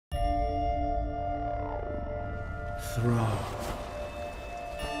throne.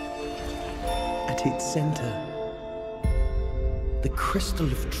 At its center, the crystal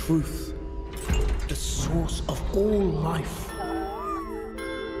of truth, the source of all life.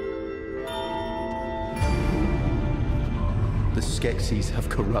 The Skeksis have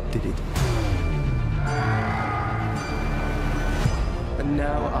corrupted it. And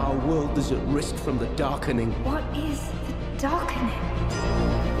now our world is at risk from the darkening. What is the darkening?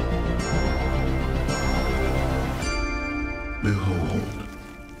 Behold.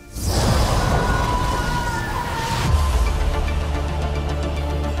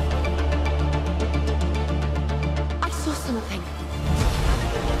 I saw something.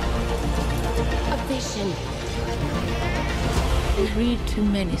 A vision. You read too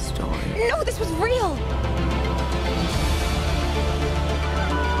many stories. No, this was real!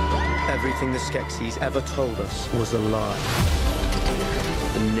 Everything the Skeksis ever told us was a lie.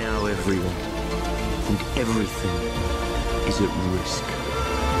 And now everyone and everything is at risk.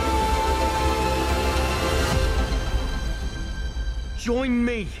 Join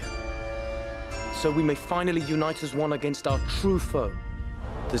me, so we may finally unite as one against our true foe,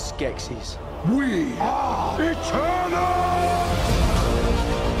 the Skeksis. We are eternal!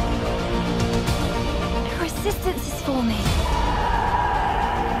 Her resistance is forming.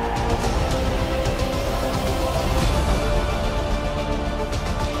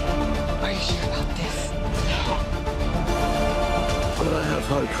 Are you sure about this? But I have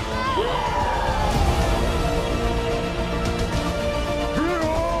hope.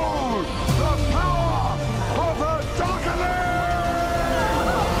 Behold the power of the darkening!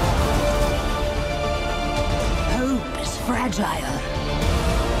 Hope is fragile.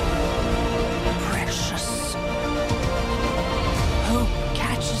 Precious. Hope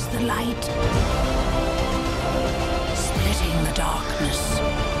catches the light, splitting the darkness,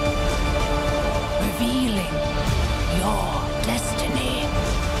 revealing your destiny.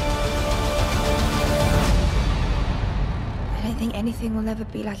 I don't think anything will ever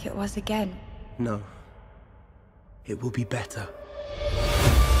be like it was again. No, it will be better.